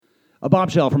A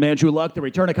bombshell from Andrew Luck, the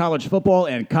return of college football,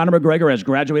 and Conor McGregor has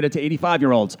graduated to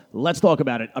 85-year-olds. Let's talk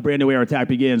about it. A brand new Air Attack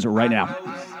begins right now.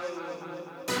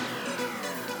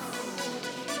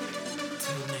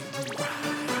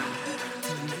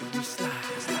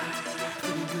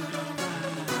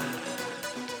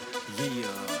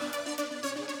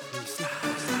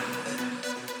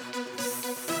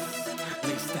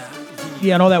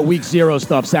 Yeah, and all that week zero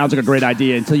stuff sounds like a great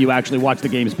idea until you actually watch the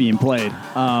games being played.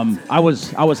 I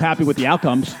was happy with the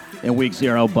outcomes in week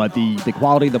zero, but the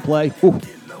quality of the play,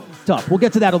 tough. We'll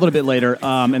get to that a little bit later.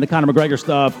 And the Conor McGregor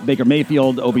stuff, Baker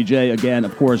Mayfield, OBJ again,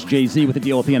 of course, Jay-Z with the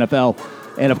deal with the NFL.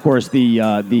 And, of course, the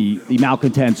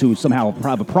malcontents who somehow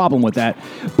have a problem with that.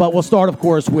 But we'll start, of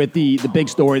course, with the big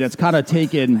story that's kind of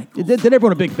taken – did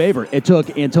everyone a big favor. It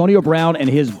took Antonio Brown and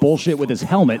his bullshit with his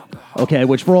helmet, okay,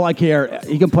 which for all I care,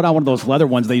 he can put on one of those leather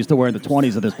ones they used to wear in the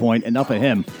 20s at this point. Enough of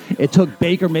him. It took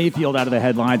Baker Mayfield out of the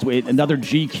headlines with another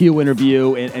GQ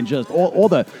interview and just all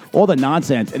the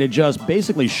nonsense. And it just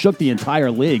basically shook the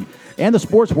entire league and the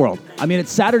sports world. I mean,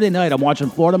 it's Saturday night. I'm watching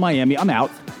Florida-Miami. I'm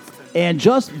out. And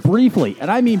just briefly, and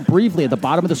I mean briefly, at the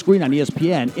bottom of the screen on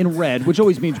ESPN in red, which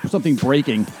always means something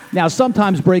breaking. Now,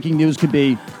 sometimes breaking news could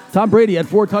be Tom Brady had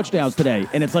 4 touchdowns today,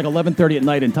 and it's like 11:30 at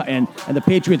night, and the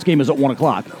Patriots game is at 1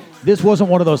 o'clock. This wasn't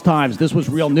one of those times. This was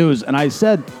real news. And I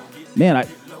said, man,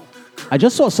 I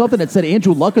just saw something that said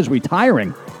Andrew Luck is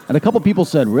retiring. And a couple people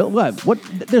said, real what?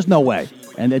 There's no way.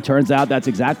 And it turns out that's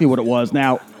exactly what it was.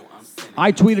 Now,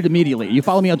 I tweeted immediately. You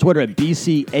follow me on Twitter at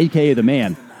BC, a.k.a. The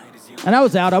Man. And I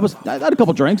was out. I had a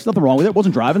couple drinks. Nothing wrong with it.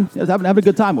 Wasn't driving. I was having a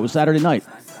good time. It was Saturday night.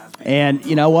 And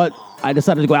you know what? I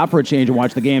decided to go out for a change and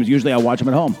watch the games. Usually I watch them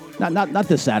at home. Not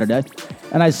this Saturday.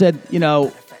 And I said,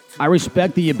 I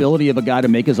respect the ability of a guy to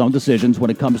make his own decisions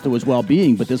when it comes to his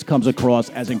well-being, but this comes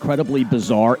across as incredibly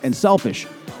bizarre and selfish.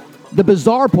 The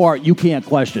bizarre part you can't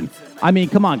question. I mean,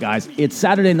 come on, guys. It's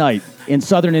Saturday night in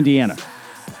southern Indiana.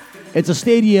 It's a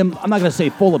stadium, I'm not going to say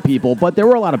full of people, but there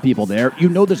were a lot of people there. You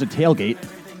know there's a tailgate.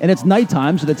 And it's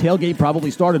nighttime, so the tailgate probably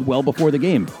started well before the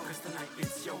game.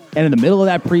 And in the middle of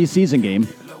that preseason game,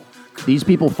 these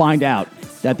people find out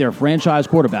that their franchise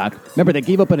quarterback, remember, they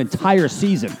gave up an entire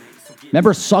season.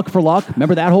 Remember Suck for Luck?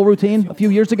 Remember that whole routine a few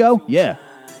years ago? Yeah.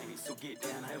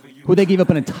 Who they gave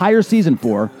up an entire season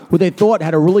for, who they thought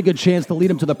had a really good chance to lead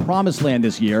them to the promised land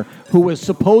this year, who was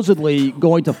supposedly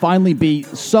going to finally be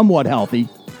somewhat healthy,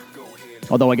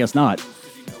 although I guess not.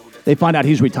 They find out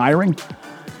he's retiring.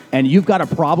 And you've got a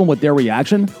problem with their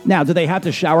reaction? Now, did they have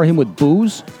to shower him with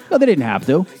booze? No, they didn't have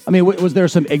to. I mean, was there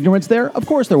some ignorance there? Of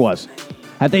course there was.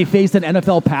 Have they faced an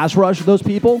NFL pass rush, those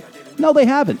people? No, they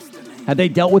haven't. Have they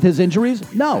dealt with his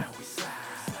injuries? No.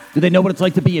 Do they know what it's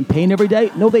like to be in pain every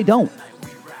day? No, they don't.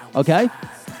 Okay?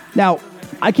 Now,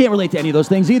 I can't relate to any of those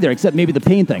things either, except maybe the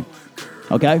pain thing.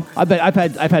 Okay?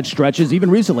 I've had stretches,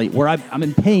 even recently, where I'm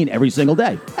in pain every single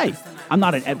day. Hey, I'm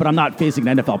not facing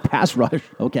an NFL pass rush,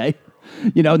 okay?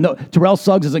 No, Terrell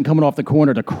Suggs isn't coming off the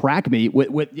corner to crack me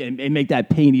and make that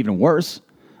pain even worse.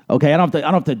 Okay, I don't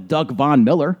have to duck Von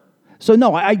Miller. So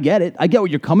no, I get it. I get where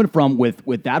you're coming from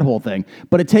with that whole thing.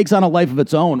 But it takes on a life of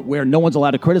its own where no one's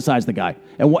allowed to criticize the guy,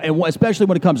 and especially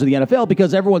when it comes to the NFL,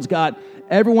 because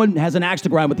everyone has an axe to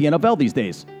grind with the NFL these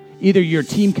days. Either you're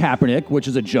Team Kaepernick, which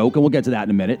is a joke, and we'll get to that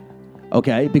in a minute.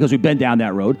 Okay, because we've been down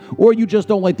that road, or you just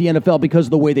don't like the NFL because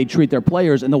of the way they treat their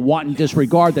players and the wanton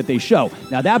disregard that they show.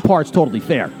 Now, that part's totally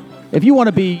fair. If you want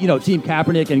to be, Team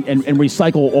Kaepernick and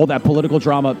recycle all that political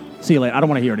drama, see you later. I don't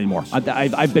want to hear it anymore.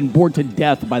 I've been bored to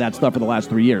death by that stuff for the last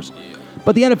 3 years.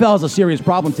 But the NFL has a serious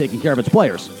problem taking care of its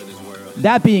players.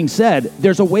 That being said,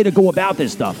 there's a way to go about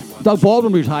this stuff. Doug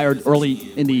Baldwin retired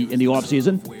early in the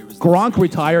offseason. Gronk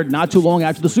retired not too long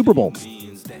after the Super Bowl.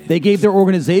 They gave their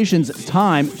organizations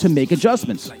time to make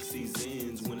adjustments.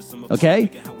 Okay?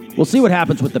 We'll see what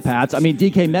happens with the Pats. I mean,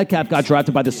 DK Metcalf got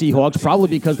drafted by the Seahawks probably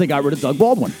because they got rid of Doug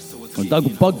Baldwin. When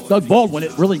Doug Baldwin,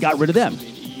 it really got rid of them.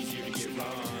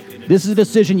 This is a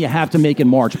decision you have to make in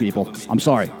March, people. I'm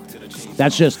sorry.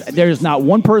 There's not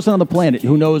one person on the planet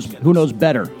who knows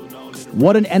better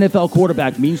what an NFL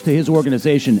quarterback means to his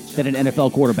organization than an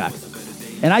NFL quarterback.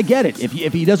 And I get it.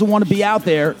 If he doesn't want to be out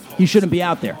there, he shouldn't be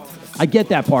out there. I get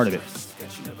that part of it.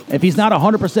 If he's not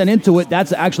 100% into it,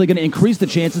 that's actually going to increase the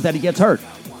chances that he gets hurt.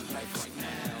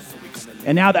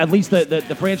 And now at least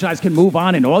the franchise can move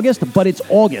on in August, but it's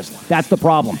August. That's the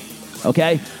problem,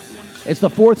 okay? It's the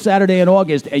 4th Saturday in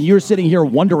August, and you're sitting here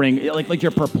wondering, like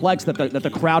you're perplexed that the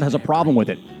crowd has a problem with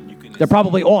it. They're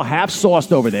probably all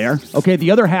half-sauced over there, okay?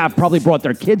 The other half probably brought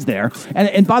their kids there.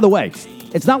 And by the way,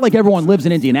 it's not like everyone lives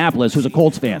in Indianapolis who's a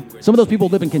Colts fan. Some of those people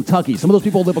live in Kentucky. Some of those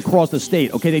people live across the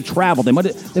state. Okay, they travel. They might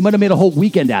have made a whole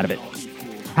weekend out of it.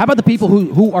 How about the people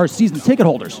who are season ticket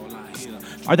holders?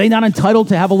 Are they not entitled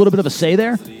to have a little bit of a say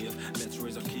there?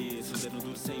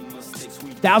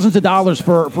 Thousands of dollars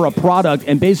for a product,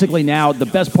 and basically now the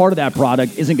best part of that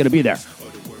product isn't going to be there.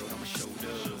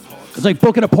 It's like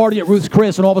booking a party at Ruth's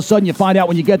Chris, and all of a sudden you find out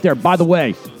when you get there, by the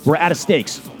way, we're out of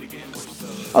steaks.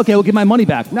 Okay, we'll give my money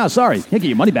back. No, sorry, can't get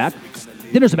your money back.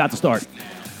 Dinner's about to start.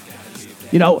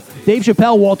 You know, Dave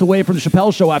Chappelle walked away from the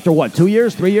Chappelle Show after what, 2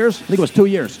 years, 3 years? I think it was 2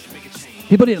 years.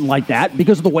 People didn't like that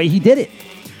because of the way he did it.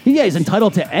 Yeah, he's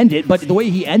entitled to end it, but the way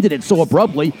he ended it so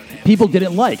abruptly, people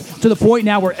didn't like. To the point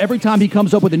now where every time he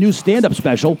comes up with a new stand-up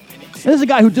special, and this is a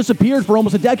guy who disappeared for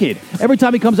almost a decade. Every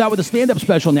time he comes out with a stand-up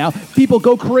special now, people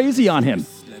go crazy on him.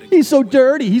 He's so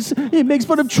dirty. He makes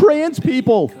fun of trans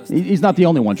people. He's not the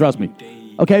only one, trust me.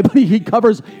 Okay, but he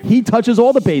touches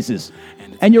all the bases.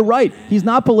 And you're right, he's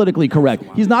not politically correct.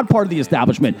 He's not part of the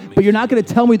establishment. But you're not going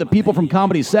to tell me the people from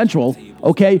Comedy Central,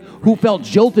 okay, who felt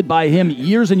jilted by him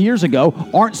years and years ago,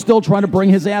 aren't still trying to bring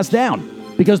his ass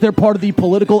down. Because they're part of the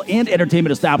political and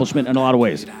entertainment establishment in a lot of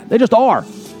ways. They just are.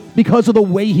 Because of the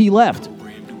way he left.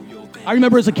 I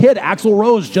remember as a kid, Axl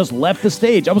Rose just left the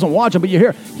stage. I wasn't watching, but you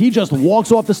hear, he just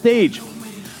walks off the stage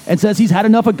and says he's had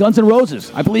enough of Guns N'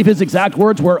 Roses. I believe his exact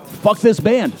words were, "Fuck this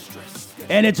band."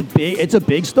 And it's a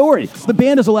big story. The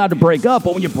band is allowed to break up,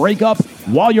 but when you break up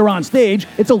while you're on stage,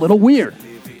 it's a little weird.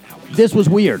 This was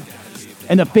weird.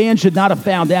 And the fans should not have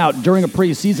found out during a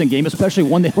preseason game, especially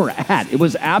one they were at. It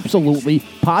was absolutely,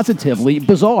 positively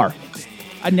bizarre.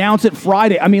 Announce it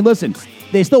Friday. I mean, listen,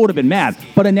 they still would have been mad,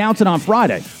 but announce it on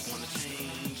Friday.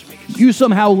 You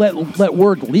somehow let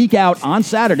word leak out on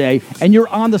Saturday, and you're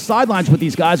on the sidelines with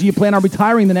these guys, and you plan on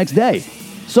retiring the next day.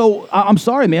 So I'm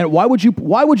sorry, man. Why would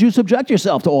you subject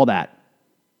yourself to all that?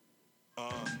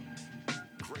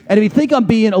 And if you think I'm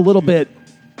being a little bit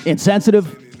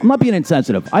insensitive, I'm not being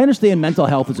insensitive. I understand mental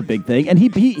health is a big thing, and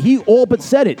he all but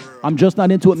said it. I'm just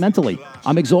not into it mentally.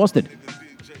 I'm exhausted.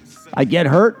 I get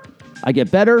hurt. I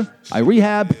get better. I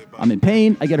rehab. I'm in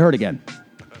pain. I get hurt again.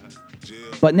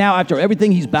 But now, after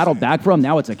everything he's battled back from,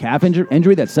 now it's a calf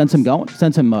injury that sends him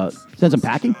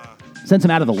packing, sends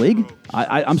him out of the league.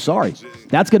 I'm sorry.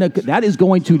 That is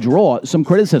going to draw some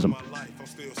criticism.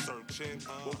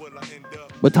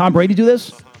 Would Tom Brady do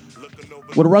this?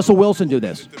 Would Russell Wilson do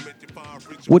this?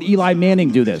 Would Eli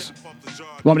Manning do this?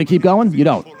 You want me to keep going? You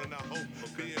don't.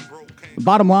 The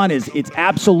bottom line is it's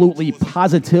absolutely,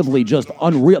 positively just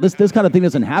unreal. This kind of thing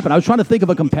doesn't happen. I was trying to think of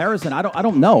a comparison. I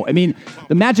don't know. I mean,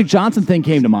 the Magic Johnson thing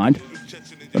came to mind.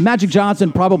 But Magic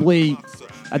Johnson probably,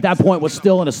 at that point, was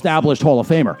still an established Hall of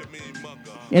Famer.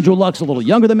 Andrew Luck's a little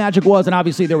younger than Magic was, and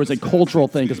obviously there was a cultural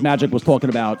thing because Magic was talking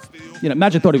about,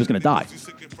 Magic thought he was going to die.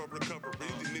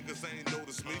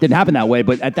 Didn't happen that way,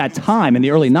 but at that time, in the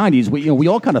early 90s, we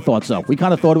all kind of thought so. We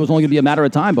kind of thought it was only going to be a matter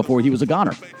of time before he was a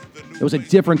goner. It was a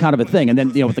different kind of a thing. And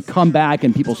then, with the comeback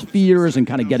and people's fears and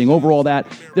kind of getting over all that,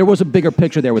 there was a bigger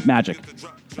picture there with Magic.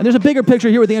 And there's a bigger picture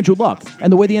here with Andrew Luck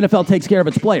and the way the NFL takes care of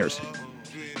its players.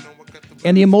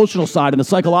 And the emotional side and the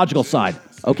psychological side,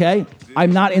 okay?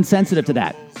 I'm not insensitive to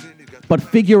that. But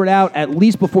figure it out at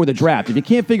least before the draft. If you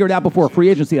can't figure it out before free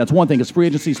agency, that's one thing, because free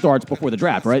agency starts before the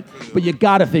draft, right? But you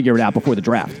got to figure it out before the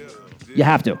draft. You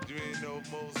have to.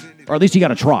 Or at least you got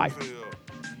to try.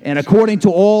 And according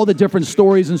to all the different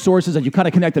stories and sources, and you kind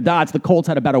of connect the dots, the Colts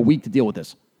had about a week to deal with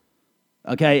this.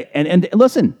 Okay? And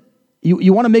listen,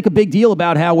 you want to make a big deal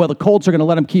about how, the Colts are going to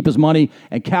let him keep his money,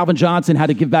 and Calvin Johnson had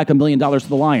to give back $1 million to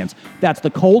the Lions. That's the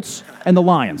Colts and the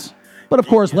Lions. But of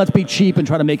course, let's be cheap and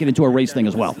try to make it into a race thing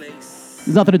as well.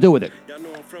 There's nothing to do with it.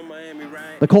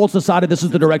 The Colts decided this is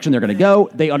the direction they're going to go.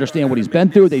 They understand what he's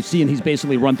been through. They've seen he's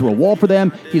basically run through a wall for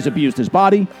them. He's abused his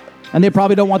body. And they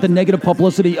probably don't want the negative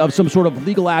publicity of some sort of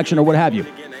legal action or what have you.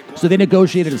 So they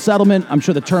negotiated a settlement. I'm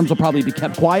sure the terms will probably be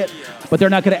kept quiet, but they're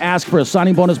not going to ask for a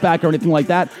signing bonus back or anything like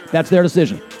that. That's their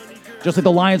decision. Just like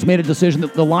the Lions made a decision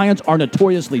that the Lions are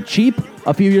notoriously cheap.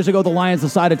 A few years ago, the Lions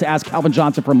decided to ask Calvin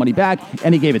Johnson for money back,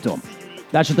 and he gave it to him.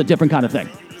 That's just a different kind of thing.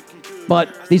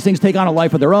 But these things take on a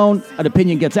life of their own. An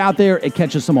opinion gets out there. It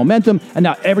catches some momentum. And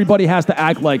now everybody has to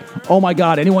act like, oh, my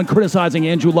God, anyone criticizing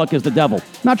Andrew Luck is the devil.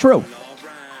 Not true.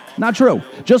 Not true.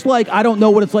 Just like I don't know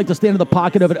what it's like to stand in the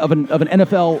pocket of an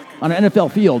NFL on an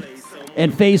NFL field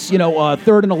and face,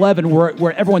 3rd and 11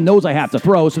 where everyone knows I have to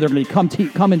throw, so they're going to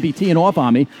come and be teeing off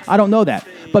on me. I don't know that.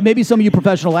 But maybe some of you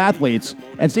professional athletes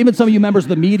and even some of you members of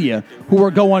the media who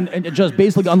are going and just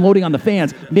basically unloading on the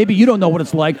fans, maybe you don't know what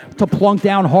it's like to plunk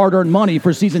down hard-earned money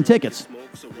for season tickets,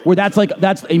 where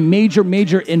that's a major,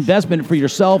 major investment for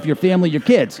yourself, your family, your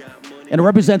kids, and it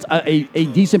represents a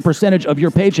decent percentage of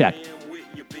your paycheck.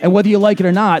 And whether you like it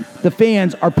or not, the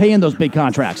fans are paying those big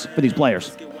contracts for these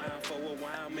players.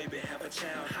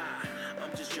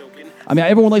 I mean,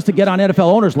 everyone likes to get on NFL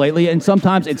owners lately, and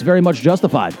sometimes it's very much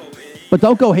justified. But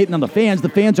don't go hating on the fans. The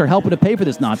fans are helping to pay for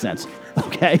this nonsense,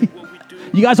 okay?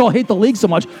 You guys all hate the league so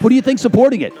much. Who do you think's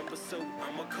supporting it?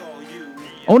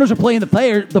 Owners are playing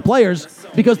the players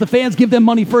because the fans give them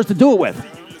money first to do it with.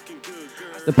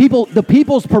 The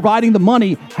people's providing the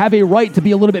money have a right to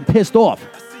be a little bit pissed off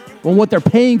when what they're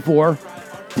paying for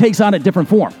takes on a different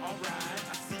form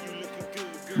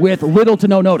with little to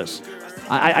no notice.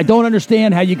 I don't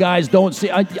understand how you guys don't see.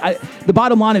 The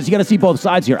bottom line is you got to see both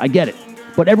sides here. I get it.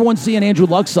 But everyone's seeing Andrew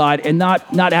Luck's side and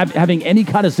not having any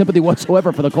kind of sympathy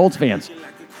whatsoever for the Colts fans.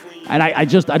 And I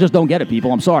just don't get it,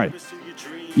 people. I'm sorry.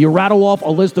 You rattle off a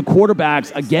list of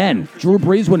quarterbacks again. Drew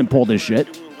Brees wouldn't pull this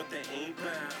shit.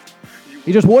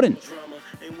 He just wouldn't.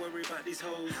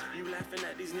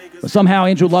 But somehow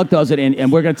Andrew Luck does it,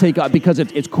 and we're going to take up because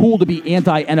it's cool to be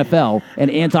anti-NFL and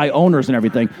anti-owners and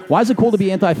everything. Why is it cool to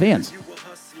be anti-fans?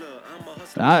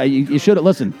 You should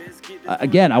listen.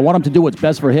 Again, I want him to do what's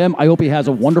best for him. I hope he has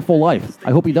a wonderful life.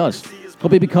 I hope he does.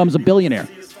 Hope he becomes a billionaire.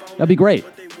 That'd be great.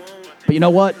 But you know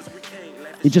what?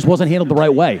 He just wasn't handled the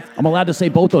right way. I'm allowed to say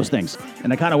both those things,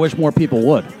 and I kind of wish more people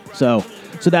would. So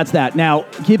that's that. Now,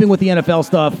 keeping with the NFL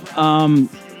stuff,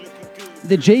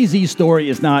 the Jay-Z story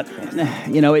is not,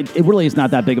 it really is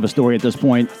not that big of a story at this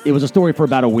point. It was a story for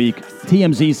about a week.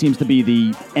 TMZ seems to be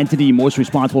the entity most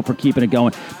responsible for keeping it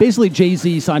going. Basically,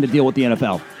 Jay-Z signed a deal with the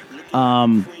NFL.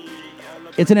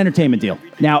 It's an entertainment deal.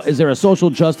 Now, is there a social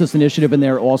justice initiative in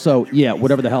there also? Yeah,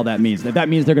 whatever the hell that means. If that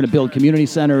means they're going to build community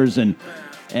centers and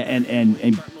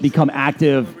become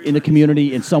active in the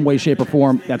community in some way, shape, or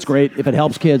form, that's great. If it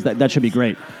helps kids, that should be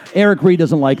great. Eric Reed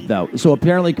doesn't like it, though. So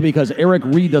apparently, because Eric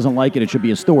Reed doesn't like it, it should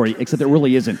be a story, except it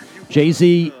really isn't.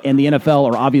 Jay-Z and the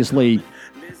NFL are obviously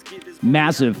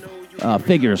massive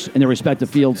figures in their respective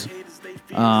fields.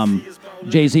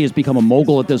 Jay-Z has become a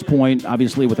mogul at this point,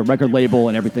 obviously with a record label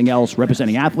and everything else,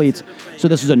 representing athletes. So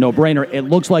this is a no-brainer. It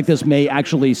looks like this may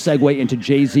actually segue into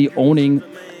Jay-Z owning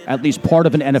at least part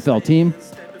of an NFL team.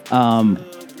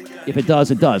 If it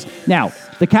does, it does. Now,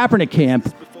 the Kaepernick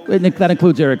camp, that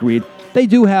includes Eric Reed, they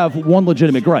do have one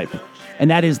legitimate gripe,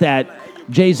 and that is that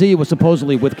Jay-Z was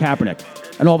supposedly with Kaepernick,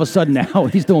 and all of a sudden now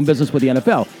he's doing business with the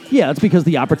NFL. Yeah, that's because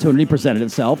the opportunity presented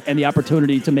itself, and the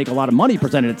opportunity to make a lot of money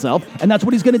presented itself, and that's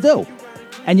what he's going to do.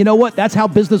 And you know what? That's how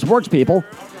business works, people.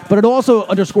 But it also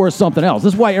underscores something else.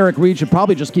 This is why Eric Reed should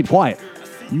probably just keep quiet.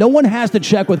 No one has to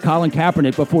check with Colin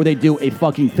Kaepernick before they do a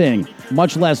fucking thing,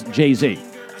 much less Jay-Z.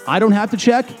 I don't have to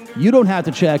check. You don't have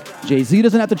to check. Jay-Z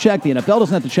doesn't have to check. The NFL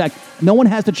doesn't have to check. No one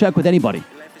has to check with anybody.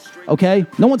 Okay?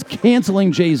 No one's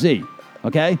canceling Jay-Z.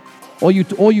 Okay? All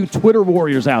you Twitter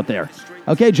warriors out there.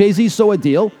 Okay? Jay-Z saw a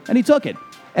deal, and he took it.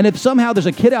 And if somehow there's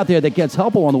a kid out there that gets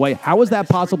help along the way, how is that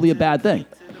possibly a bad thing?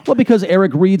 Well, because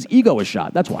Eric Reed's ego is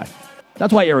shot. That's why.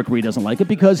 That's why Eric Reed doesn't like it,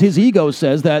 because his ego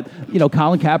says that,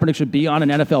 Colin Kaepernick should be on an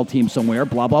NFL team somewhere,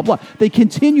 blah, blah, blah. They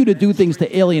continue to do things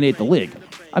to alienate the league.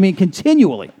 I mean,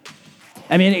 continually.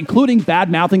 I mean, including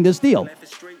bad-mouthing this deal.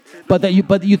 But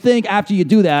you think after you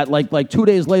do that, like 2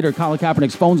 days later, Colin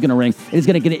Kaepernick's phone's going to ring, and he's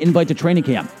going to get an invite to training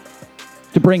camp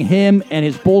to bring him and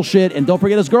his bullshit, and don't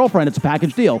forget his girlfriend. It's a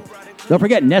package deal. Don't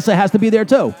forget, Nessa has to be there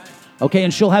too. Okay,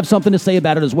 and she'll have something to say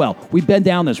about it as well. We've been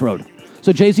down this road.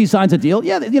 So Jay-Z signs a deal.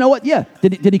 Yeah, you know what? Yeah.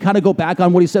 Did he kind of go back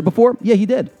on what he said before? Yeah, he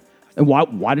did. And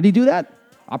why did he do that?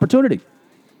 Opportunity.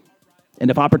 And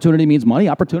if opportunity means money,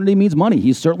 opportunity means money.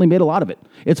 He's certainly made a lot of it.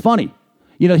 It's funny.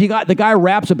 The guy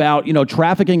raps about,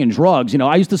 trafficking and drugs.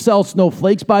 I used to sell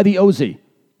snowflakes by the OZ.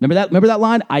 Remember that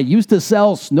line? I used to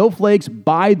sell snowflakes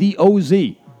by the OZ.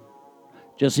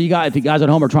 Just so if you guys at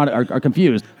home are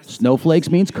confused,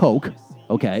 snowflakes means Coke,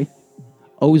 okay?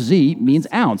 OZ means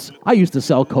ounce. I used to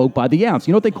sell Coke by the ounce.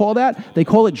 You know what they call that? They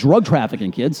call it drug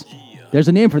trafficking, kids. There's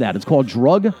a name for that. It's called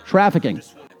drug trafficking.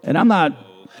 And I'm not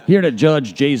here to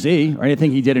judge Jay-Z or anything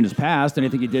he did in his past,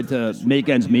 anything he did to make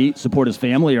ends meet, support his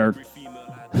family, or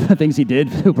things he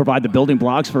did to provide the building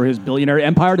blocks for his billionaire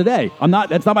empire today.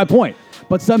 That's not my point.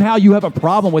 But somehow you have a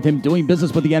problem with him doing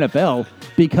business with the NFL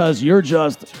because you're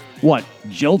just,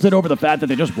 jilted over the fact that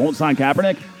they just won't sign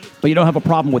Kaepernick? But you don't have a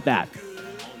problem with that.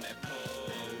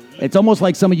 It's almost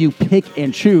like some of you pick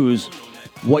and choose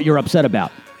what you're upset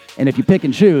about. And if you pick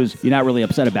and choose, you're not really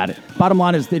upset about it. Bottom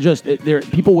line is they're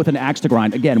people with an axe to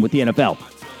grind, again, with the NFL.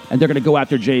 And they're going to go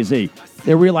after Jay-Z.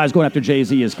 They realize going after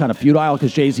Jay-Z is kind of futile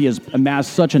because Jay-Z has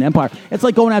amassed such an empire. It's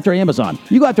like going after Amazon.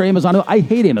 You go after Amazon. I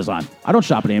hate Amazon. I don't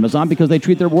shop at Amazon because they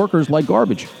treat their workers like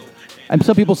garbage. And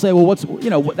some people say, well,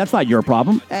 that's not your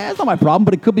problem. It's not my problem,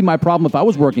 but it could be my problem if I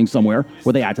was working somewhere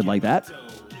where they acted like that.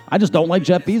 I just don't like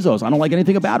Jeff Bezos. I don't like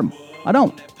anything about him. I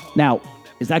don't. Now,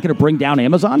 is that going to bring down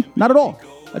Amazon? Not at all.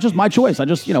 That's just my choice. I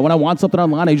just, when I want something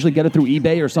online, I usually get it through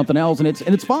eBay or something else, and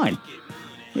it's fine.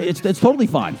 It's totally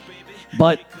fine.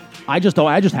 But I just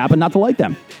happen not to like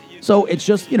them. So it's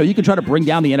just, you can try to bring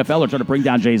down the NFL or try to bring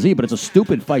down Jay-Z, but it's a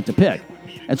stupid fight to pick.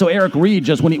 And so Eric Reed,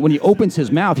 just when he opens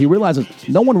his mouth, he realizes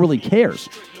no one really cares.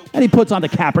 And he puts on the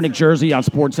Kaepernick jersey on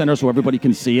SportsCenter so everybody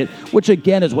can see it, which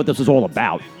again is what this is all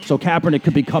about. So Kaepernick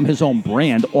could become his own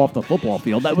brand off the football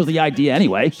field. That was the idea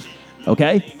anyway.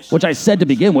 Okay? Which I said to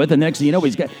begin with, and next thing you know,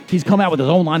 he's come out with his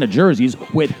own line of jerseys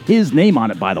with his name on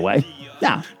it, by the way.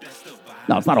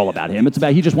 No, it's not all about him. It's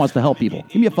about he just wants to help people.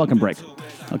 Give me a fucking break.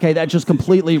 Okay, that's just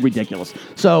completely ridiculous.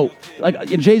 So,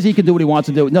 Jay-Z can do what he wants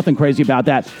to do. Nothing crazy about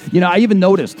that. I even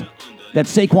noticed that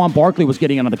Saquon Barkley was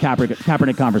getting in on the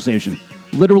Kaepernick conversation.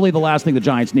 Literally the last thing the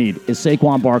Giants need is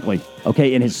Saquon Barkley,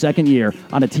 okay, in his second year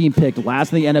on a team picked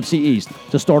last in the NFC East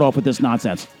to start off with this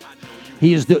nonsense.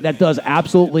 That does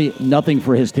absolutely nothing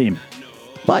for his team.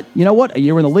 But you know what? A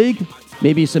year in the league,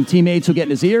 maybe some teammates who get in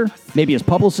his ear, maybe his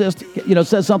publicist,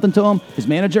 says something to him, his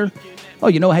manager. Oh,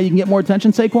 you know how you can get more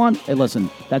attention, Saquon? Hey, listen,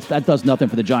 that does nothing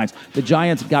for the Giants. The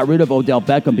Giants got rid of Odell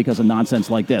Beckham because of nonsense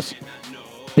like this,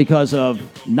 because of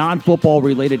non-football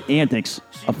related antics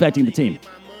affecting the team.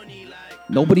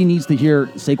 Nobody needs to hear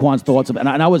Saquon's thoughts and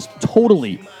I was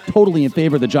totally in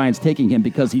favor of the Giants taking him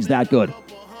because he's that good.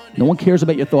 No one cares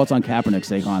about your thoughts on Kaepernick,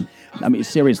 Saquon. I mean,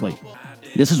 seriously.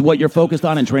 This is what you're focused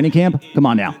on in training camp? Come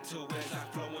on now.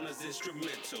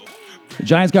 The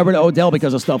Giants got rid of Odell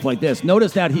because of stuff like this.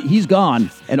 Notice that he's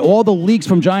gone, and all the leaks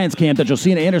from Giants camp that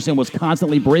Josina Anderson was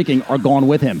constantly breaking are gone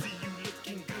with him.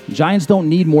 Giants don't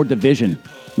need more division.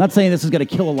 I'm not saying this is going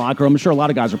to kill a locker room. I'm sure a lot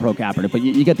of guys are pro Kaepernick, but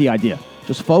you get the idea.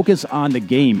 Just focus on the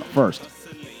game first.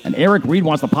 And Eric Reed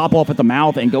wants to pop off at the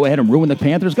mouth and go ahead and ruin the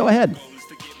Panthers. Go ahead.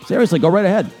 Seriously, go right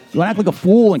ahead. You want to act like a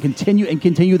fool and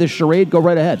continue this charade? Go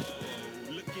right ahead.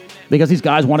 Because these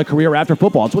guys want a career after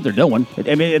football. It's what they're doing.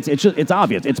 I mean, it's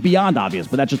obvious. It's beyond obvious,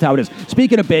 but that's just how it is.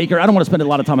 Speaking of Baker, I don't want to spend a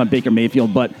lot of time on Baker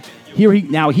Mayfield, but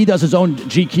he does his own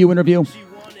GQ interview,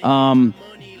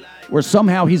 where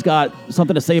somehow he's got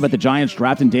something to say about the Giants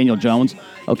drafting Daniel Jones,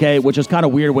 okay, which is kind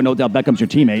of weird when Odell Beckham's your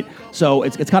teammate. So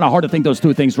it's kind of hard to think those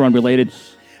two things are unrelated.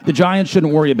 The Giants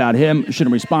shouldn't worry about him,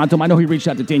 shouldn't respond to him. I know he reached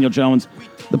out to Daniel Jones.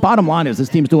 The bottom line is this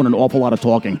team's doing an awful lot of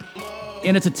talking.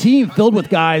 And it's a team filled with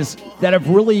guys that have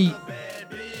really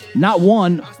not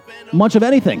won much of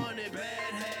anything.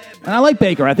 And I like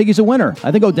Baker. I think he's a winner.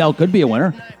 I think Odell could be a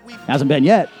winner. Hasn't been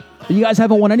yet. But you guys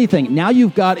haven't won anything. Now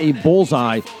you've got a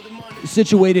bullseye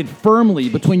situated firmly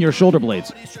between your shoulder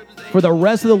blades for the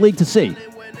rest of the league to see.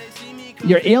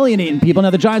 You're alienating people.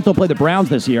 Now, the Giants don't play the Browns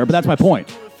this year, but that's my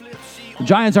point. The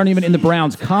Giants aren't even in the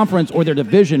Browns conference or their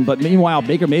division, but meanwhile,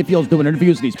 Baker Mayfield's doing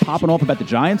interviews and he's popping off about the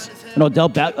Giants, and Odell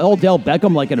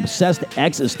Beckham, like an obsessed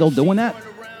ex, is still doing that?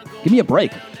 Give me a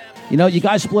break. You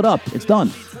guys split up. It's done.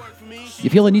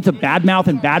 You feel the need to badmouth.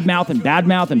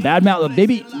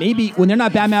 Maybe when they're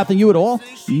not badmouthing you at all,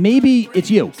 maybe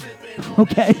it's you.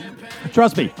 Okay?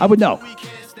 Trust me, I would know.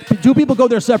 Two people go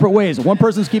their separate ways. One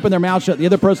person's keeping their mouth shut. The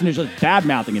other person is just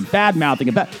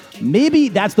badmouthing. Maybe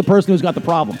that's the person who's got the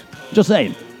problem. Just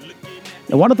saying.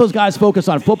 And why don't those guys focus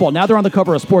on football? Now they're on the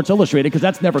cover of Sports Illustrated because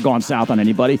that's never gone south on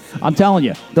anybody. I'm telling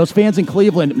you, those fans in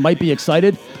Cleveland might be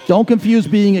excited. Don't confuse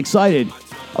being excited,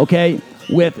 okay,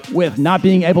 with not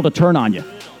being able to turn on you.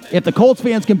 If the Colts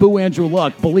fans can boo Andrew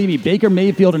Luck, believe me, Baker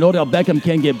Mayfield and Odell Beckham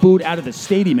can get booed out of the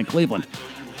stadium in Cleveland.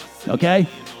 Okay?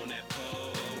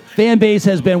 Fan base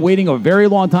has been waiting a very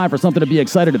long time for something to be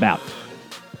excited about.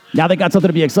 Now they got something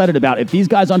to be excited about. If these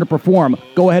guys underperform,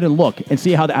 go ahead and look and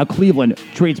see how Cleveland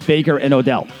treats Baker and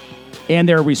Odell and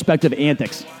their respective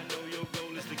antics.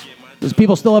 Because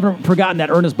people still haven't forgotten that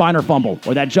Ernest Biner fumble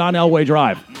or that John Elway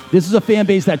drive. This is a fan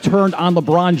base that turned on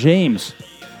LeBron James.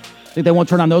 Think they won't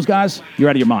turn on those guys? You're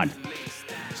out of your mind.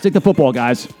 Stick to football,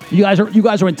 guys. You guys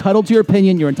are entitled to your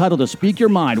opinion. You're entitled to speak your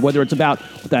mind, whether it's about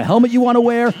the helmet you want to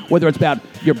wear, whether it's about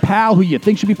your pal who you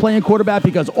think should be playing quarterback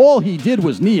because all he did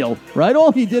was kneel, right?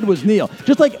 All he did was kneel.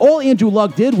 Just like all Andrew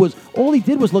Luck did was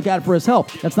look out for his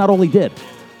health. That's not all he did.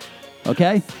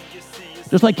 Okay?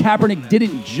 Just like Kaepernick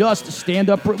didn't just stand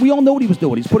up. We all know what he was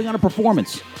doing. He's putting on a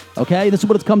performance. Okay? This is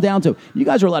what it's come down to. You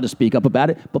guys are allowed to speak up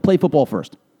about it, but play football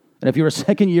first. And if you're a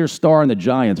second-year star in the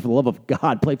Giants, for the love of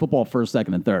God, play football first,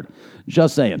 second, and third.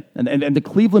 Just saying. And the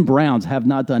Cleveland Browns have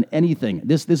not done anything.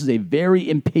 This is a very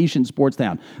impatient sports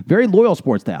town. Very loyal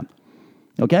sports town.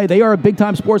 Okay? They are a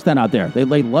big-time sports town out there. They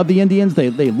love the Indians. They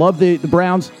love the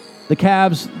Browns. The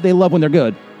Cavs, they love when they're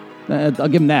good. I'll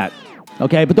give them that.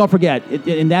 Okay? But don't forget,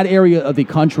 in that area of the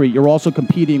country, you're also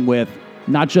competing with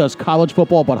not just college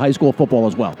football, but high school football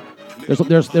as well.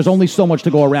 There's only so much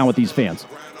to go around with these fans.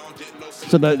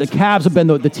 So the Cavs have been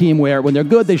the team where when they're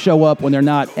good, they show up. When they're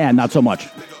not, and not so much.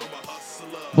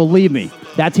 Believe me,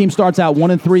 that team starts out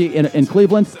 1-3 in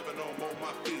Cleveland.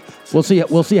 We'll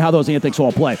see how those antics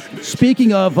all play.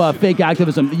 Speaking of fake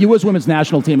activism, the U.S. Women's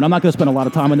National Team, and I'm not going to spend a lot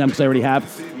of time on them because I already have.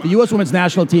 The U.S. Women's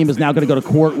National Team is now going to go to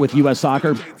court with U.S.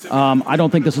 Soccer. I don't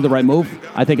think this is the right move.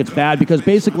 I think it's bad because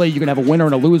basically you're going to have a winner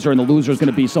and a loser, and the loser is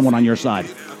going to be someone on your side.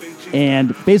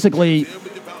 And basically,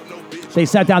 they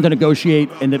sat down to negotiate,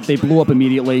 and they blew up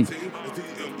immediately.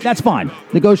 That's fine.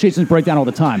 Negotiations break down all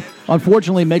the time.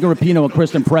 Unfortunately, Megan Rapinoe and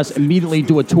Kristen Press immediately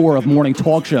do a tour of morning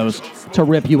talk shows to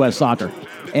rip U.S. Soccer.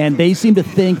 And they seem to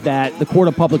think that the court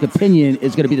of public opinion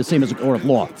is going to be the same as the court of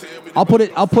law. I'll put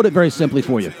it very simply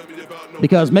for you.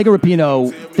 Because Megan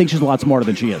Rapinoe thinks she's a lot smarter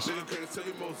than she is.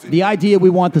 The idea we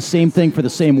want the same thing for the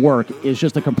same work is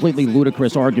just a completely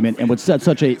ludicrous argument and would set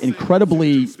such an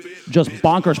incredibly just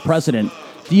bonkers precedent.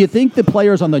 Do you think the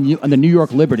players on the New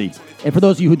York Liberty, and for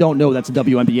those of you who don't know, that's a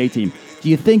WNBA team, do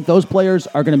you think those players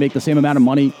are going to make the same amount of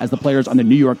money as the players on the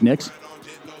New York Knicks?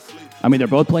 I mean, they're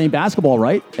both playing basketball,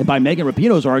 right? And by Megan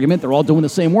Rapinoe's argument, they're all doing the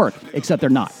same work, except they're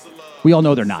not. We all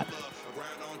know they're not.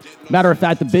 Matter of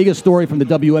fact, the biggest story from the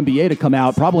WNBA to come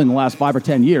out, probably in the last 5 or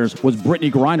 10 years, was Brittany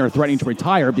Griner threatening to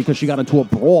retire because she got into a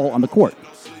brawl on the court.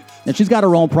 And she's got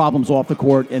her own problems off the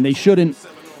court, and they shouldn't.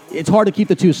 It's hard to keep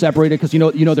the two separated because you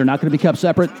know they're not going to be kept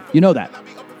separate. You know that.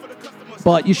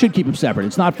 But you should keep them separate.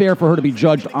 It's not fair for her to be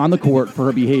judged on the court for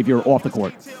her behavior off the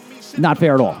court. Not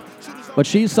fair at all. But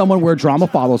she's someone where drama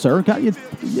follows her.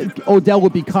 Odell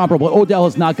would be comparable. Odell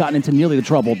has not gotten into nearly the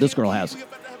trouble this girl has.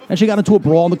 And she got into a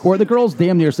brawl on the court. The girl's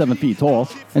damn near 7 feet tall.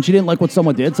 And she didn't like what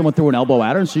someone did. Someone threw an elbow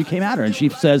at her, and she came at her. And she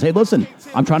says, hey, listen,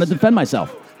 I'm trying to defend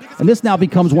myself. And this now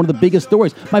becomes one of the biggest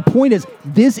stories. My point is,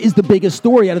 this is the biggest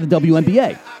story out of the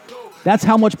WNBA. That's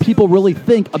how much people really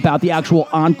think about the actual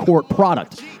on-court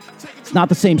product. It's not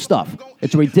the same stuff.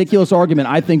 It's a ridiculous argument,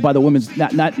 I think, by the women's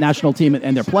national team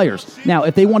and their players. Now,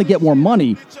 if they want to get more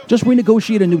money, just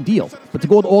renegotiate a new deal. But to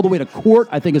go all the way to court,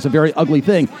 I think is a very ugly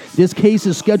thing. This case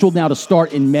is scheduled now to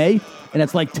start in May, and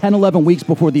it's like 10, 11 weeks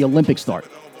before the Olympics start.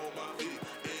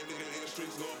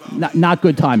 Not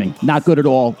good timing. Not good at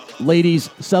all.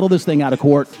 Ladies, settle this thing out of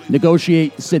court.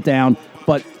 Negotiate, sit down,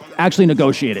 but actually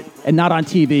negotiate it. And not on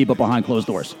TV, but behind closed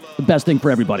doors. The best thing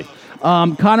for everybody.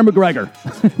 Conor McGregor.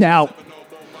 Now,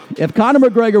 if Conor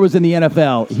McGregor was in the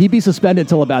NFL, he'd be suspended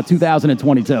until about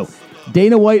 2022.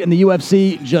 Dana White and the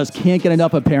UFC just can't get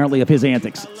enough, apparently, of his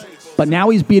antics. But now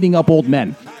he's beating up old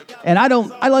men. And I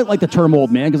like the term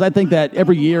old man because I think that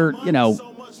every year,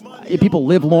 people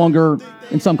live longer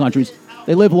in some countries.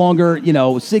 They live longer.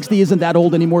 60 isn't that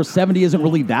old anymore. 70 isn't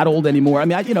really that old anymore. I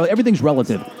mean, everything's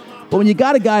relative. But when you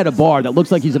got a guy at a bar that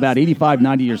looks like he's about 85,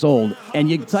 90 years old, and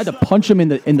you decide to punch him in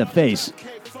the face,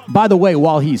 by the way,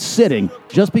 while he's sitting,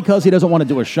 just because he doesn't want to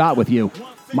do a shot with you,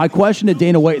 my question to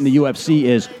Dana White and the UFC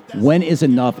is, when is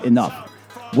enough enough?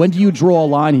 When do you draw a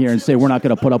line here and say, we're not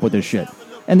going to put up with this shit?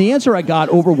 And the answer I got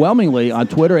overwhelmingly on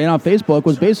Twitter and on Facebook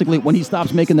was basically when he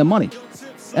stops making them money.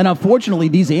 And unfortunately,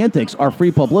 these antics are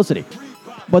free publicity.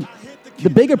 But the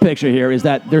bigger picture here is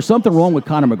that there's something wrong with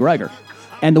Conor McGregor.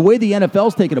 And the way the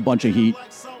NFL's taking a bunch of heat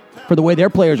for the way their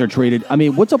players are treated, I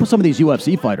mean, what's up with some of these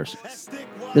UFC fighters?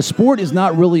 The sport is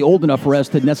not really old enough for us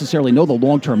to necessarily know the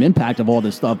long-term impact of all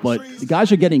this stuff, but the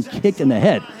guys are getting kicked in the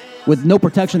head with no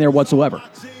protection there whatsoever.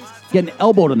 Getting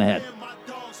elbowed in the head.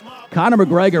 Conor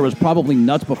McGregor was probably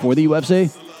nuts before the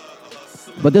UFC,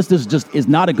 but this just is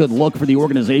not a good look for the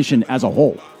organization as a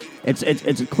whole. It's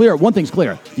clear. One thing's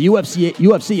clear. The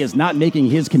UFC is not making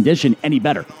his condition any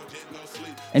better.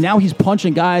 And now he's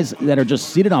punching guys that are just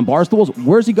seated on bar stools.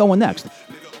 Where's he going next?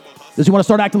 Does he want to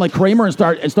start acting like Kramer and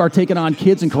start taking on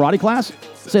kids in karate class?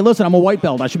 Say, listen, I'm a white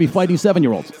belt. I should be fighting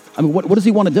 7-year-olds. I mean, what does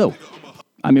he want to do?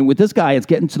 I mean, with this guy, it's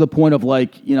getting to the point of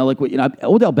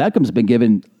Odell Beckham's been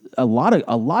given a lot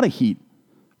of heat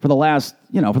for the last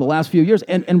few years,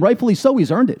 and rightfully so.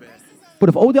 He's earned it. But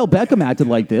if Odell Beckham acted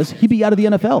like this, he'd be out of the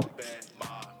NFL.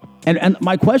 And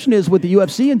my question is, with the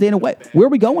UFC and Dana White, where are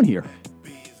we going here?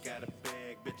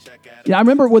 I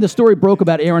remember when the story broke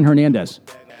about Aaron Hernandez,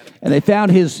 and they found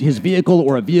his vehicle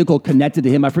or a vehicle connected to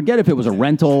him. I forget if it was a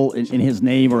rental in his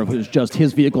name or if it was just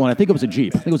his vehicle, and I think it was a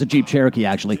Jeep. I think it was a Jeep Cherokee,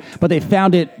 actually. But they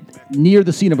found it near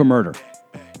the scene of a murder.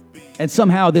 And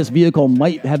somehow this vehicle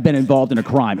might have been involved in a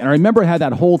crime. And I remember how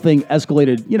that whole thing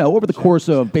escalated, over the course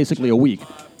of basically a week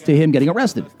to him getting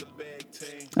arrested.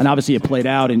 And obviously it played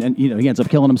out, and he ends up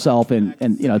killing himself, and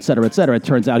et cetera, et cetera. It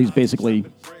turns out he's basically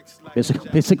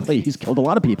he's killed a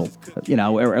lot of people,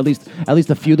 or at least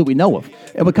a few that we know of.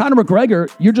 And with Conor McGregor,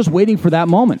 you're just waiting for that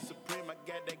moment.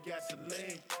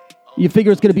 You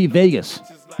figure it's going to be Vegas.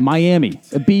 Miami,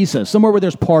 Ibiza, somewhere where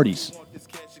there's parties.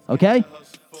 Okay?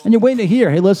 And you're waiting to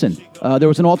hear, hey, listen, there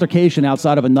was an altercation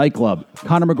outside of a nightclub.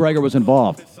 Conor McGregor was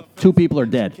involved. 2 people are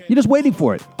dead. You're just waiting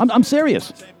for it. I'm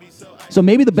serious. So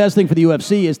maybe the best thing for the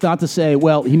UFC is not to say,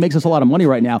 well, he makes us a lot of money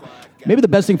right now. Maybe the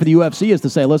best thing for the UFC is to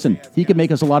say, listen, he can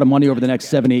make us a lot of money over the next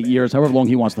 7, 8 years, however long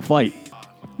he wants to fight.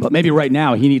 But maybe right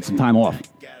now he needs some time off.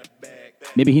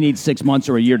 Maybe he needs 6 months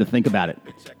or a year to think about it.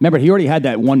 Remember, he already had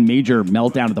that one major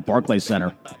meltdown at the Barclays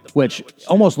Center, which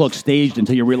almost looked staged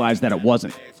until you realize that it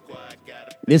wasn't.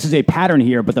 This is a pattern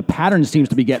here, but the pattern seems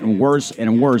to be getting worse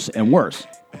and worse and worse.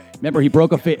 Remember, he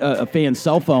broke a fan's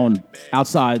cell phone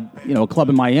outside, a club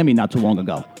in Miami not too long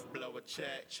ago.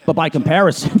 But by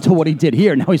comparison to what he did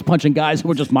here, now he's punching guys who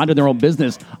are just minding their own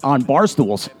business on bar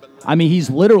stools. I mean,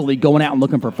 he's literally going out and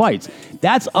looking for fights.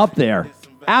 That's up there,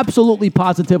 absolutely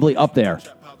positively up there,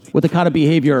 with the kind of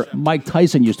behavior Mike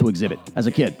Tyson used to exhibit as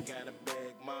a kid.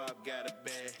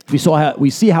 We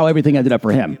see how everything ended up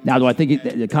for him. Now, do I think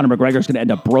Conor McGregor's going to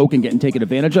end up broke and getting taken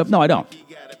advantage of? No, I don't.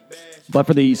 But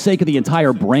for the sake of the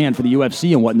entire brand, for the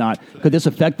UFC and whatnot, could this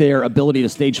affect their ability to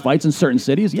stage fights in certain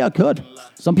cities? Yeah, it could.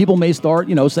 Some people may start,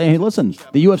 saying, hey, listen,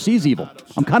 the UFC's evil.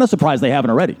 I'm kind of surprised they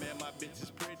haven't already.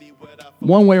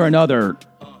 One way or another,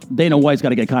 Dana White's got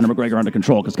to get Conor McGregor under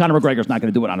control because Conor McGregor's not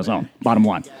going to do it on his own, bottom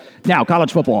line. Now,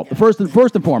 college football. First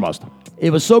and foremost,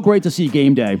 it was so great to see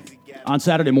game day on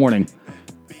Saturday morning.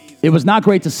 It was not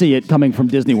great to see it coming from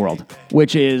Disney World,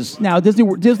 which is, now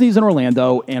Disney's in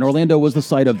Orlando, and Orlando was the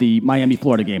site of the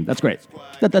Miami-Florida game. That's great.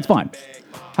 That's fine.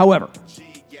 However,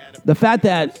 the fact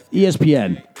that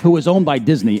ESPN, who is owned by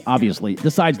Disney, obviously,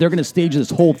 decides they're going to stage this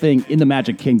whole thing in the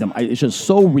Magic Kingdom, it's just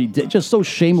so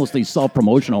shamelessly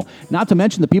self-promotional. Not to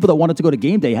mention the people that wanted to go to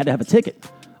game day had to have a ticket.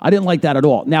 I didn't like that at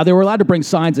all. Now, they were allowed to bring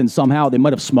signs in somehow. They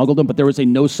might have smuggled them, but there was a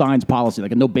no signs policy,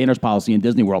 like a no banners policy in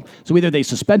Disney World. So either they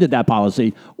suspended that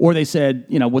policy or they said,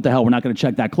 what the hell, we're not going to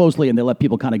check that closely, and they let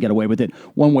people kind of get away with it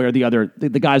one way or the other.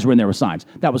 The guys were in there with signs.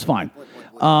 That was fine.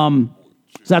 So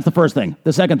that's the first thing.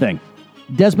 The second thing,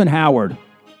 Desmond Howard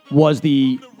was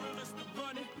the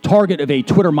target of a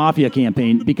Twitter mafia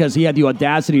campaign because he had the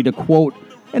audacity to quote,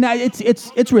 and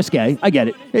it's risque, I get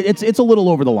it. It's a little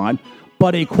over the line.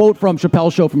 But a quote from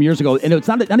Chappelle's show from years ago, and it's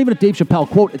not even a Dave Chappelle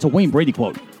quote, it's a Wayne Brady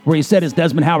quote, where he said, is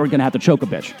Desmond Howard going to have to choke a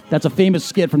bitch? That's a famous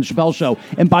skit from the Chappelle show,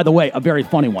 and by the way, a very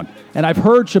funny one. And I've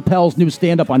heard Chappelle's new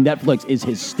stand-up on Netflix is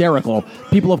hysterical.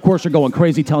 People, of course, are going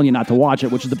crazy telling you not to watch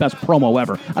it, which is the best promo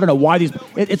ever. I don't know why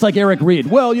it's like Eric Reed.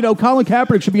 Well, Colin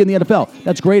Kaepernick should be in the NFL.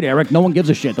 That's great, Eric. No one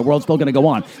gives a shit. The world's still going to go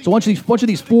on. So a bunch of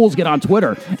these fools get on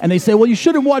Twitter, and they say, well, you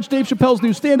shouldn't watch Dave Chappelle's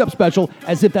new stand-up special,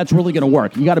 as if that's really going to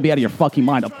work. You got to be out of your fucking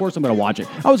mind. Of course I'm going to watch it.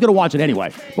 I was going to watch it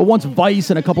anyway. But once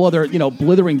Vice and a couple other,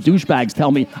 blithering douchebags tell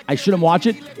me I shouldn't watch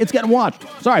it, it's getting watched.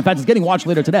 Sorry, in fact, it's getting watched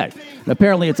later today. And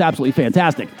apparently, it's absolutely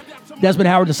fantastic. Desmond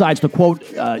Howard decides to quote,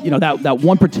 that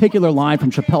one particular line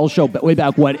from Chappelle's show way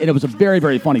back when, and it was a very,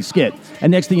 very funny skit. And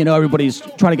next thing you know, everybody's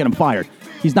trying to get him fired.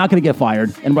 He's not going to get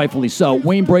fired, and rightfully so.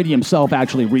 Wayne Brady himself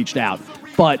actually reached out.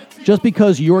 But just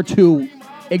because you're too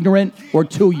ignorant or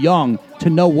too young to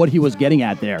know what he was getting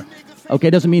at there, okay,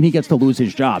 doesn't mean he gets to lose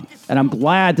his job. And I'm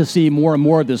glad to see more and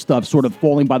more of this stuff sort of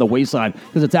falling by the wayside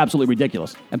because it's absolutely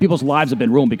ridiculous. And people's lives have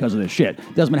been ruined because of this shit.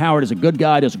 Desmond Howard is a good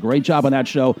guy, does a great job on that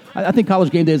show. I think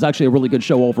College Game Day is actually a really good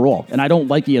show overall. And I don't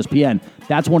like ESPN.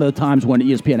 That's one of the times when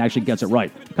ESPN actually gets it right.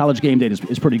 College Game Day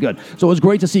is pretty good. So it was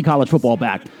great to see college football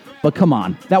back. But come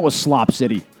on, that was slop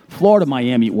city.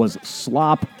 Florida-Miami was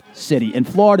slop city. In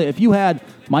Florida, if you had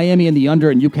Miami in the under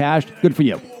and you cashed, good for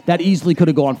you. That easily could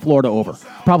have gone Florida over.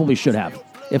 Probably should have,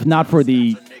 if not for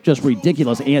the just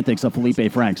ridiculous antics of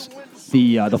Felipe Franks,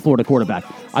 the Florida quarterback.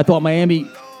 I thought Miami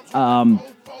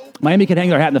could hang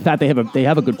their hat in the fact they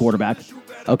have a good quarterback.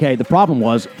 Okay, the problem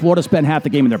was Florida spent half the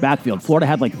game in their backfield. Florida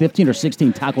had like 15 or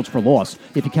 16 tackles for loss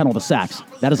if you count all the sacks.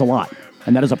 That is a lot,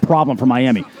 and that is a problem for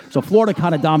Miami. So Florida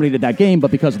kind of dominated that game,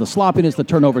 but because of the sloppiness, the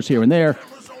turnovers here and there,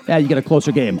 you get a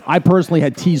closer game. I personally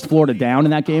had teased Florida down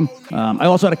in that game. I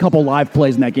also had a couple live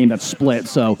plays in that game that split,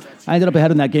 so I ended up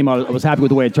ahead in that game. I was happy with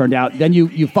the way it turned out. Then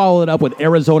you followed it up with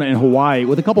Arizona and Hawaii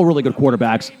with a couple really good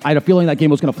quarterbacks. I had a feeling that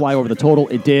game was going to fly over the total.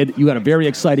 It did. You had a very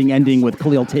exciting ending with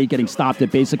Khalil Tate getting stopped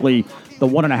at basically the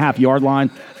 1.5-yard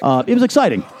line. It was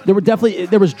exciting.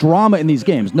 There was drama in these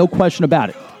games, no question about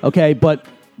it. Okay, but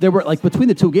there were, between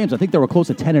the two games, I think there were close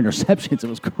to 10 interceptions. It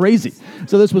was crazy.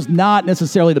 So this was not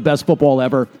necessarily the best football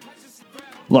ever.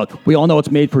 Look, we all know it's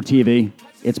made for TV.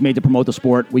 It's made to promote the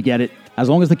sport. We get it. As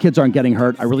long as the kids aren't getting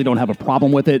hurt, I really don't have a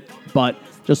problem with it. But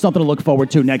just something to look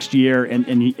forward to next year and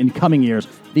in coming years.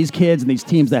 These kids and these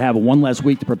teams that have one less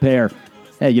week to prepare,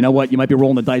 hey, you know what? You might be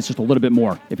rolling the dice just a little bit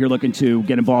more if you're looking to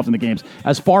get involved in the games.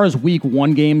 As far as week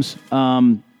 1 games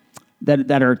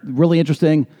that are really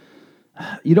interesting,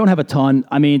 you don't have a ton.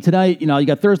 I mean, tonight, you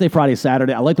got Thursday, Friday,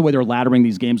 Saturday. I like the way they're laddering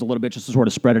these games a little bit just to sort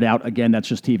of spread it out. Again, that's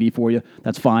just TV for you.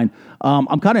 That's fine.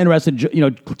 I'm kind of interested,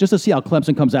 just to see how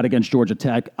Clemson comes out against Georgia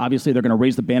Tech. Obviously, they're going to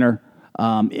raise the banner,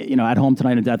 at home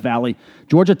tonight in Death Valley.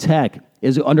 Georgia Tech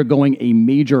is undergoing a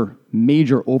major,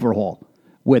 major overhaul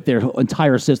with their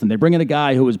entire system. They bring in a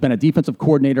guy who has been a defensive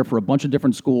coordinator for a bunch of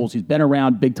different schools. He's been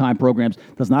around big-time programs,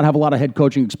 does not have a lot of head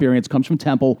coaching experience, comes from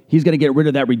Temple. He's going to get rid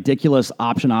of that ridiculous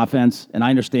option offense, and I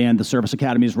understand the service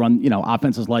academies run,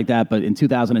 offenses like that, but in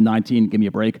 2019, give me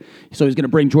a break. So he's going to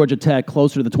bring Georgia Tech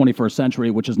closer to the 21st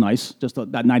century, which is nice, just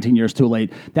about 19 years too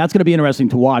late. That's going to be interesting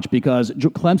to watch because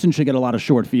Clemson should get a lot of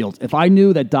short fields. If I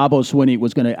knew that Dabo Swinney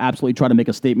was going to absolutely try to make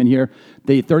a statement here,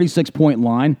 the 36-point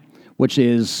line, which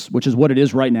is what it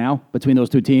is right now between those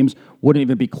two teams, wouldn't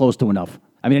even be close to enough.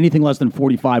 I mean, anything less than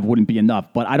 45 wouldn't be enough.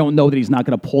 But I don't know that he's not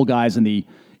going to pull guys at the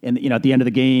end of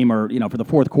the game or for the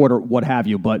fourth quarter, what have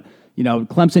you. But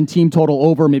Clemson team total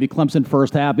over, maybe Clemson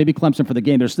first half, maybe Clemson for the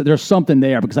game. There's something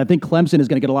there because I think Clemson is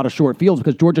going to get a lot of short fields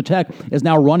because Georgia Tech is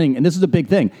now running, and this is a big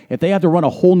thing. If they have to run a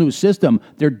whole new system,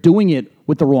 they're doing it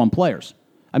with the wrong players.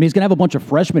 I mean, he's going to have a bunch of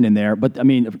freshmen in there, but, I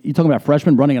mean, if you're talking about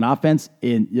freshmen running an offense,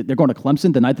 they're going to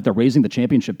Clemson the night that they're raising the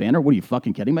championship banner? What are you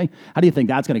fucking kidding me? How do you think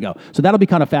that's going to go? So that'll be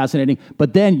kind of fascinating.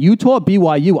 But then Utah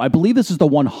BYU, I believe this is the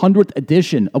 100th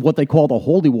edition of what they call the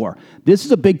Holy War. This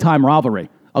is a big-time rivalry.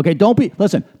 Okay, don't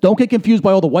get confused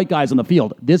by all the white guys on the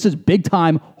field. This is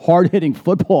big-time, hard-hitting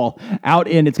football it's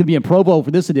going to be in Provo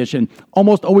for this edition.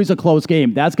 Almost always a close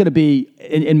game. That's going to be,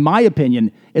 in my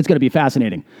opinion, it's going to be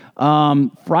fascinating.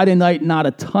 Friday night, not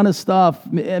a ton of stuff.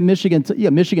 Michigan,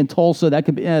 Tulsa, that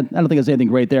could be, I don't think there's anything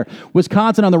great there.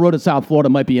 Wisconsin on the road at South Florida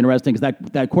might be interesting because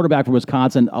that quarterback for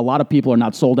Wisconsin, a lot of people are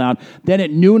not sold out. Then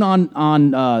at noon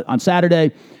on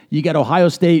Saturday, you get Ohio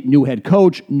State, new head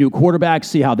coach, new quarterback,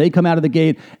 see how they come out of the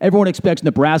gate. Everyone expects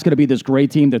Nebraska to be this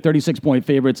great team. They're 36-point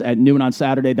favorites at noon on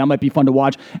Saturday. That might be fun to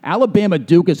watch.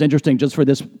 Alabama-Duke is interesting just from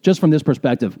this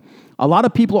perspective. A lot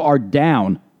of people are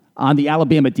down on the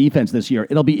Alabama defense this year.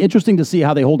 It'll be interesting to see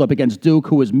how they hold up against Duke,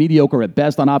 who is mediocre at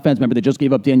best on offense. Remember, they just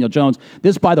gave up Daniel Jones.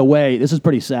 This, by the way, this is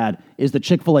pretty sad, is the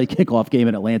Chick-fil-A kickoff game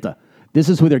in Atlanta. This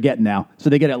is who they're getting now. So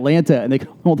they get Atlanta, and they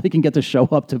can get to show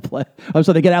up to play.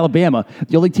 So they get Alabama.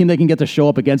 The only team they can get to show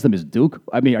up against them is Duke.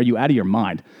 I mean, are you out of your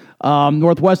mind?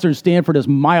 Northwestern Stanford is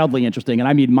mildly interesting, and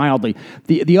I mean mildly.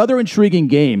 The other intriguing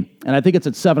game, and I think it's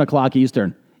at 7 o'clock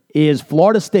Eastern, is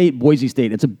Florida State, Boise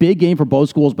State. It's a big game for both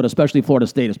schools, but especially Florida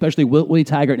State, especially Willie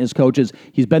Taggart and his coaches.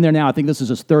 He's been there now. I think this is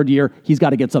his third year. He's got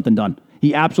to get something done.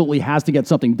 He absolutely has to get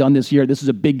something done this year. This is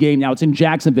a big game. Now, it's in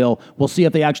Jacksonville. We'll see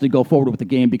if they actually go forward with the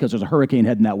game because there's a hurricane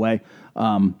heading that way.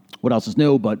 What else is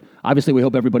new? But obviously, we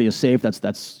hope everybody is safe. That's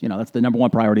the number one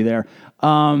priority there.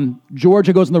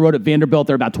 Georgia goes on the road at Vanderbilt.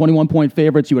 They're about 21-point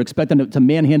favorites. You would expect them to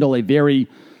manhandle a very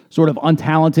sort of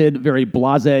untalented, very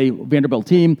blasé Vanderbilt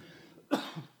team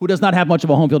who does not have much of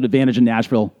a home field advantage in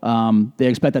Nashville. They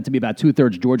expect that to be about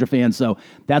 2/3 Georgia fans. So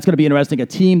that's going to be interesting. A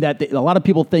team that a lot of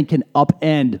people think can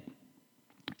upend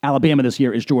Alabama this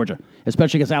year is Georgia,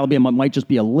 especially because Alabama might just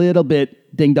be a little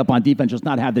bit dinged up on defense, just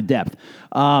not have the depth.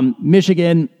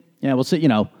 Michigan, we'll see,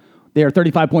 they are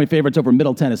 35-point favorites over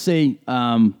Middle Tennessee.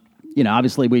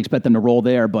 Obviously we expect them to roll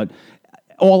there, but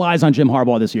all eyes on Jim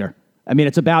Harbaugh this year. I mean,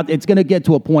 it's going to get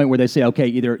to a point where they say, okay,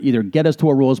 either get us to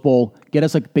a Rose Bowl, get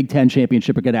us a Big Ten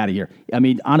championship, or get out of here. I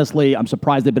mean, honestly, I'm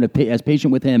surprised they've been as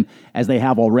patient with him as they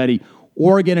have already.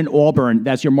 Oregon and Auburn,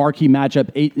 that's your marquee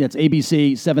matchup. That's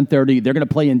ABC, 7:30. They're going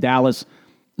to play in Dallas.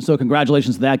 So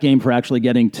congratulations to that game for actually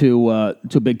getting two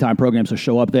big-time programs to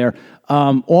show up there.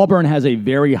 Auburn has a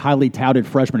very highly touted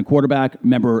freshman quarterback.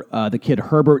 Remember, the kid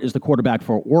Herbert is the quarterback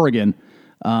for Oregon,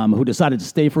 who decided to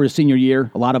stay for his senior year.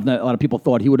 A lot of people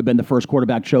thought he would have been the first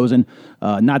quarterback chosen,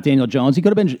 not Daniel Jones. He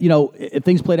could have been, if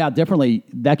things played out differently,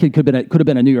 that kid could have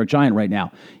been a New York Giant right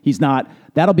now. He's not.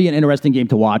 That'll be an interesting game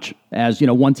to watch as,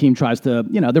 one team tries to,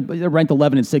 they're ranked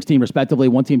 11 and 16 respectively.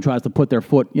 One team tries to put their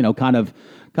foot, kind of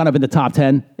in the top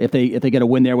 10 if they get a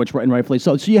win there, which rightfully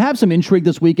so. So you have some intrigue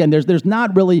this weekend. There's not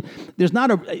a really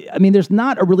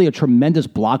a tremendous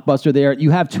blockbuster there.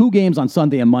 You have two games on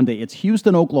Sunday and Monday. It's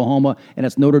Houston, Oklahoma, and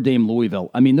it's Notre Dame,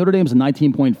 Louisville. I mean, Notre Dame's a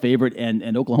 19-point favorite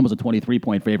and Oklahoma's a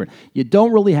 23-point favorite. You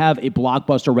don't really have a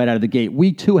blockbuster right out of the gate.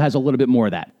 Week 2 has a little bit more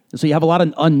of that. So you have a lot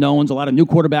of unknowns, a lot of new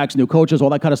quarterbacks, new coaches, all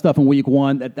that kind of stuff in week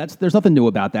 1. There's nothing new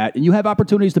about that. And you have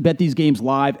opportunities to bet these games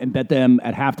live and bet them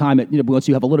at halftime once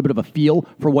you have a little bit of a feel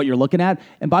for what you're looking at.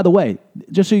 And by the way,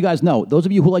 just so you guys know, those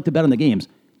of you who like to bet on the games,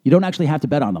 you don't actually have to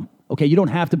bet on them. Okay, you don't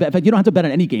have to bet. In fact, you don't have to bet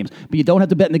on any games, but you don't have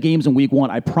to bet in the games in week 1.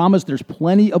 I promise there's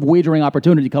plenty of wagering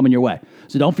opportunity coming your way.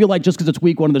 So don't feel like just because it's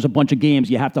week 1 and there's a bunch of games,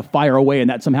 you have to fire away and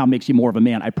that somehow makes you more of a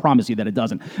man. I promise you that it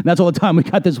doesn't. And that's all the time we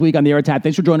got this week on The Air Attack.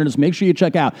 Thanks for joining us. Make sure you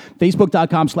check out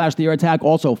Facebook.com/The Air Attack.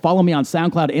 Also, follow me on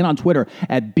SoundCloud and on Twitter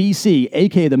at BC,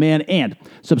 aka The Man, and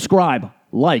subscribe,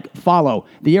 like, follow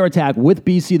The Air Attack with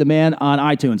BC the Man on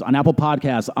iTunes, on Apple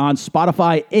Podcasts, on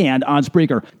Spotify, and on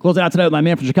Spreaker. Close it out tonight with my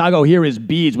man from Chicago. Here is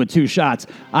Bees with 2 shots.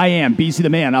 I am BC the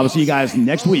Man. I will see you guys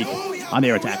next week on The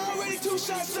Air Attack.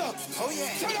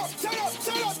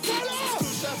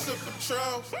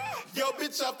 Yo,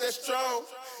 bitch off that strong.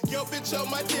 Yo, bitch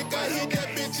on my dick. I hit that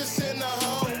bitch just in the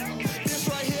hole. This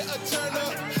right here a turn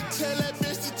up. Tell that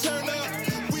bitch to turn up.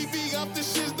 We be off the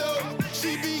shit though.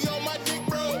 She be on my dick,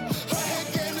 bro. Her head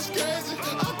game is crazy.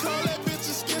 I call that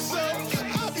bitch a schizo.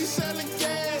 I be selling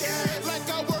gas like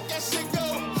I work at Sicko.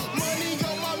 Money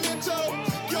on my mental.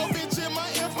 Yo, bitch in my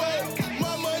info.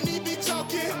 My money be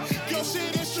talking. Yo,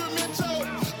 shit instrumental.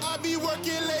 I be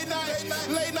working late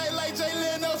night like Jay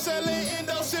Leno. Selling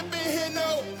endo, sipping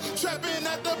Hino. Trapping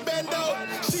at the bando.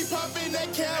 She popping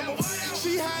that camel.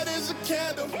 She hot as a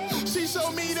candle. She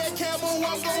showed me that camel.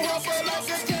 I'm gon' help her like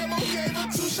a camel. Gave her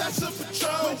 2 shots of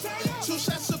Patron. 2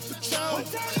 shots of Patron.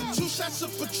 2 shots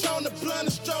of Patron. The blunt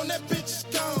is strong. That bitch is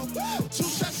gone. 2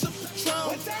 shots of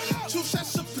Patron. 2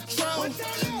 shots of Patron.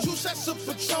 2 shots of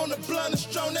Patron. The blunt is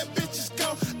strong. That bitch is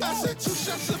gone. I said 2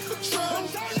 shots of Patron.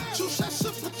 2 shots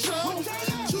of Patron.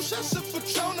 2 shots of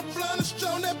Patron. The blunt is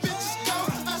strong. That bitch is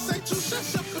gone. I say 2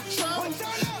 shots of Patron.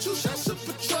 2 shots of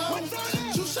Patron.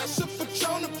 2 shots of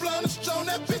Patron. The blunt is strong.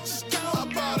 That bitch is gone.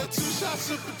 I bought her 2 shots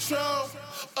of Patron.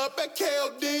 Up at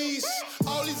KLD's.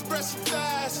 All these breasts and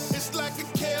thighs. It's like a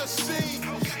KFC.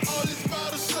 All this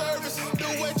bottle service. The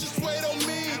waitress wait on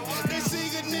me. They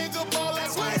see a nigga ball like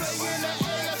I play in the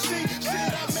AFC.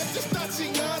 Shit, I met this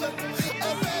Tatiana.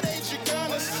 Up at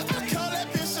Adriana's. I call that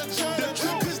bitch a Jana.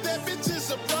 Cause that bitch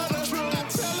is a runner. I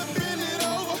tell her bend it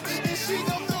over. And she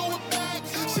gon' throw it back.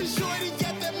 She shorty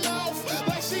got that mouth.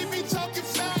 Like she be talking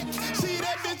fact. See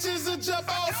that bitch is a jump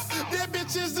off. That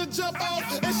bitch is a jump off.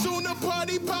 And soon the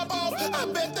party pop off. I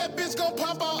bet that bitch gon'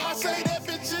 pop off. I say that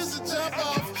bitch is a jump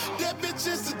off. That bitch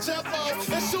is a jump off.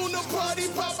 And soon the party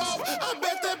pop off. I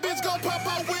bet that bitch gon' pop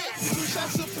off with 2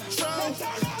 shots of Patron.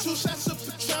 2 shots of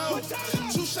Patron.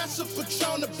 2 shots of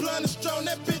Patron. The blunt is strong.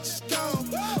 That bitch is gone.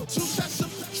 2 shots of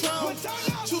Patron.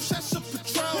 2 shots of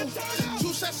Patron.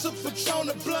 2 shots of Patron.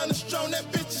 The blunt is strong. That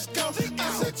bitch